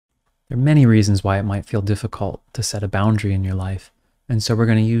There are many reasons why it might feel difficult to set a boundary in your life. And so we're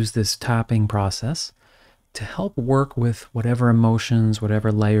going to use this tapping process to help work with whatever emotions,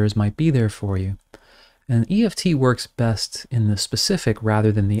 whatever layers might be there for you. And EFT works best in the specific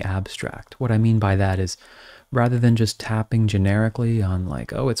rather than the abstract. What I mean by that is, rather than just tapping generically on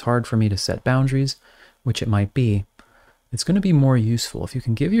like, oh, it's hard for me to set boundaries, which it might be, it's going to be more useful if you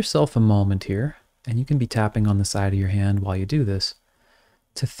can give yourself a moment here, and you can be tapping on the side of your hand while you do this,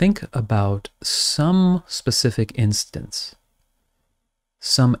 to think about some specific instance,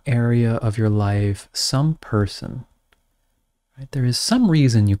 some area of your life, some person. Right? There is some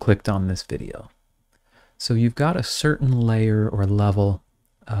reason you clicked on this video. So you've got a certain layer or level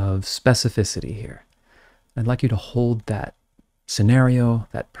of specificity here. I'd like you to hold that scenario,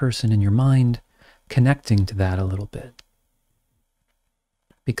 that person in your mind, connecting to that a little bit.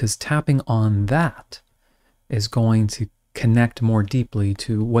 Because tapping on that is going to connect more deeply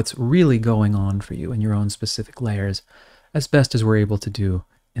to what's really going on for you in your own specific layers, as best as we're able to do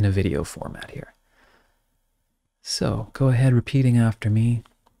in a video format here. So go ahead repeating after me.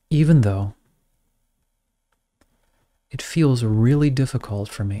 Even though it feels really difficult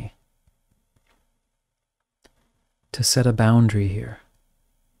for me to set a boundary here,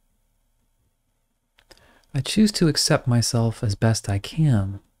 I choose to accept myself as best I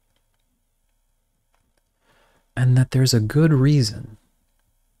can, and that there's a good reason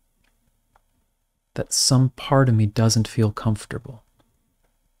that some part of me doesn't feel comfortable.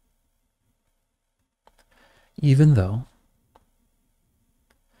 Even though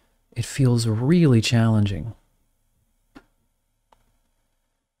it feels really challenging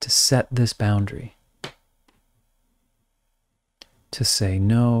to set this boundary, to say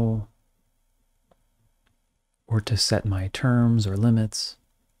no, or to set my terms or limits.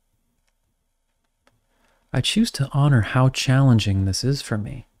 I choose to honor how challenging this is for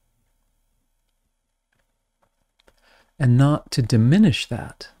me, and not to diminish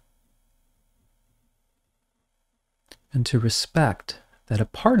that, and to respect that a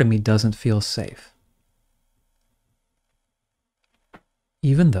part of me doesn't feel safe,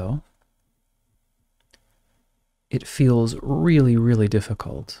 even though it feels really, really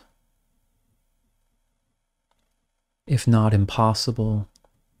difficult, if not impossible,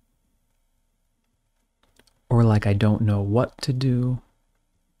 or like I don't know what to do,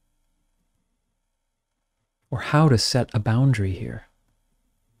 or how to set a boundary here.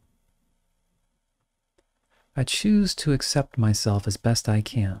 I choose to accept myself as best I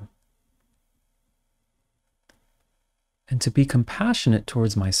can, and to be compassionate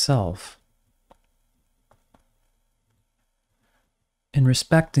towards myself, in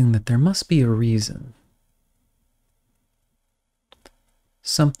respecting that there must be a reason.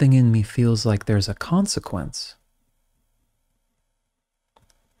 Something in me feels like there's a consequence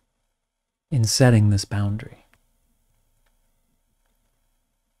in setting this boundary.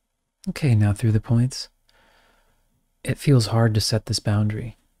 Okay, now through the points. It feels hard to set this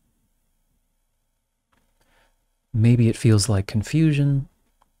boundary. Maybe it feels like confusion,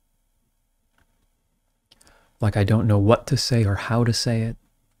 like I don't know what to say or how to say it.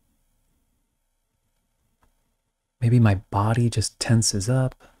 Maybe my body just tenses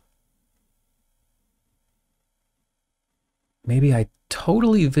up. Maybe I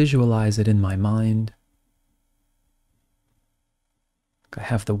totally visualize it in my mind. I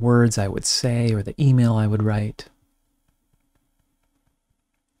have the words I would say or the email I would write.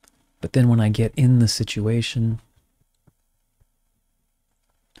 But then when I get in the situation,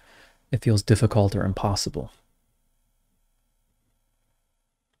 it feels difficult or impossible.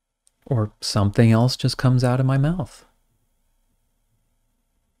 Or something else just comes out of my mouth.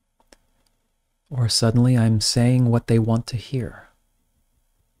 Or suddenly I'm saying what they want to hear.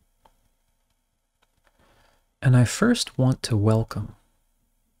 And I first want to welcome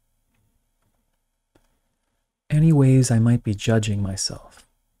any ways I might be judging myself,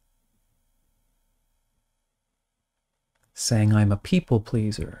 saying I'm a people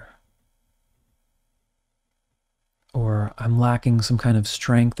pleaser, or I'm lacking some kind of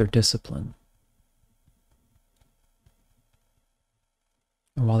strength or discipline.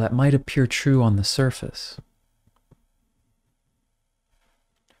 And while that might appear true on the surface,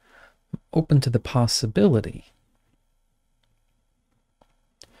 I'm open to the possibility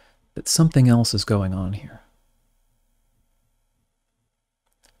that something else is going on here.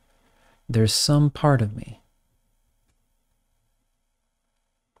 There's some part of me,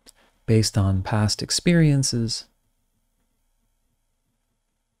 based on past experiences,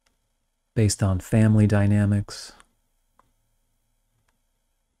 based on family dynamics,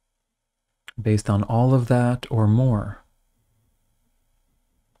 based on all of that or more,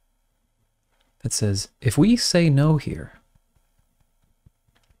 that says, if we say no here,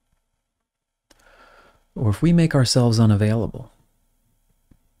 or if we make ourselves unavailable,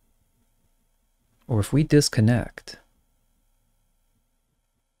 or if we disconnect,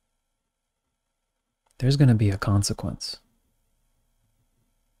 there's going to be a consequence.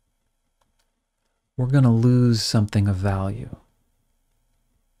 We're going to lose something of value.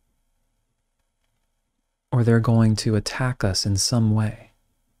 Or they're going to attack us in some way.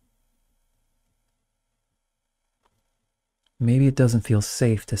 Maybe it doesn't feel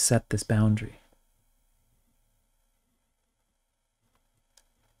safe to set this boundary.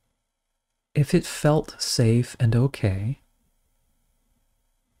 If it felt safe and okay,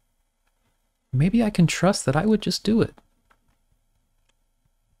 maybe I can trust that I would just do it.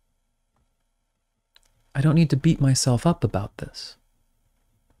 I don't need to beat myself up about this.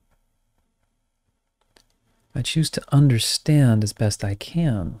 I choose to understand as best I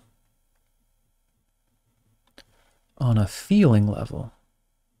can, on a feeling level,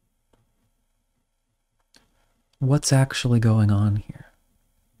 what's actually going on here.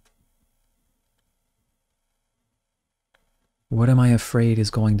 What am I afraid is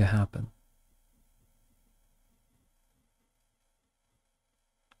going to happen?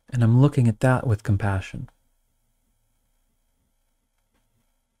 And I'm looking at that with compassion.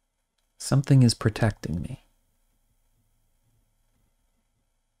 Something is protecting me.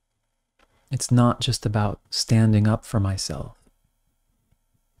 It's not just about standing up for myself.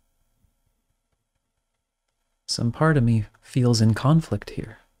 Some part of me feels in conflict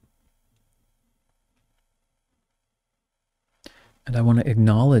here. And I want to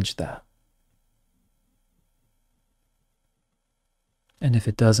acknowledge that. And if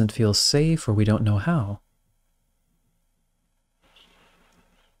it doesn't feel safe or we don't know how,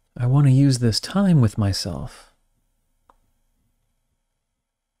 I want to use this time with myself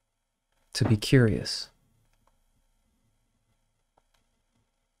to be curious.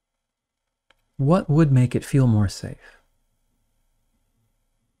 What would make it feel more safe?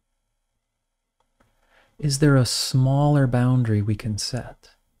 Is there a smaller boundary we can set?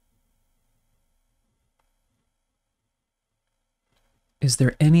 Is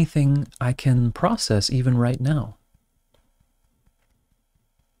there anything I can process even right now?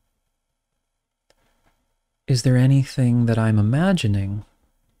 Is there anything that I'm imagining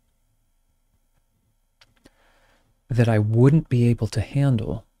that I wouldn't be able to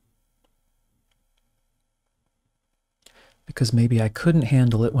handle because maybe I couldn't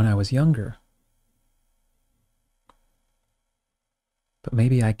handle it when I was younger, but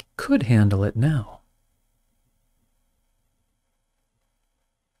maybe I could handle it now?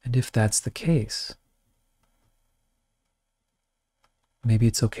 And if that's the case, maybe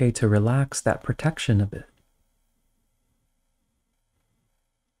it's okay to relax that protection a bit.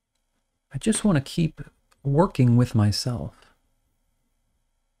 I just want to keep working with myself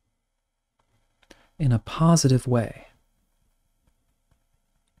in a positive way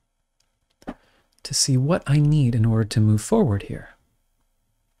to see what I need in order to move forward here.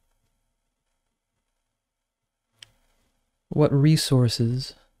 What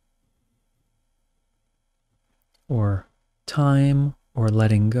resources or time or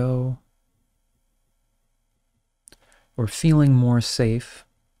letting go or feeling more safe,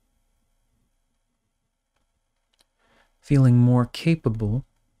 feeling more capable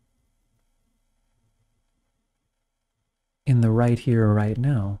in the right here or right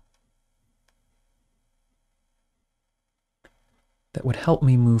now that would help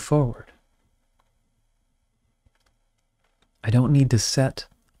me move forward. I don't need to set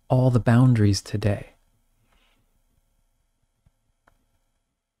all the boundaries today.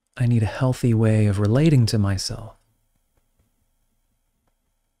 I need a healthy way of relating to myself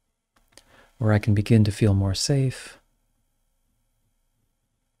where I can begin to feel more safe,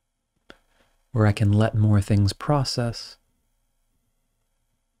 where I can let more things process,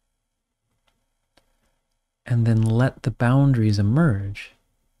 and then let the boundaries emerge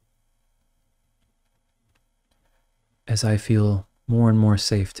as I feel more and more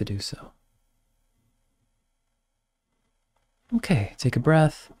safe to do so. Okay, take a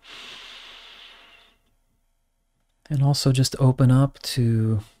breath. And also just open up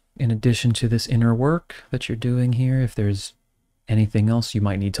to, in addition to this inner work that you're doing here, if there's anything else you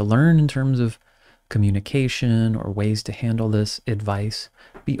might need to learn in terms of communication or ways to handle this, advice,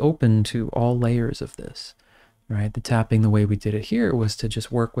 be open to all layers of this, right? The tapping, the way we did it here, was to just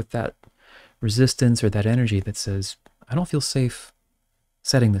work with that resistance or that energy that says, I don't feel safe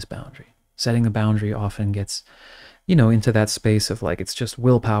setting this boundary. Setting the boundary often gets, into that space of like it's just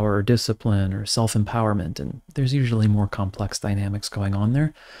willpower or discipline or self-empowerment, and there's usually more complex dynamics going on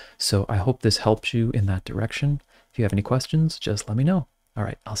there. So I hope this helps you in that direction. If you have any questions, just let me know. All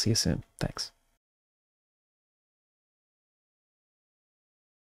right, I'll see you soon. Thanks.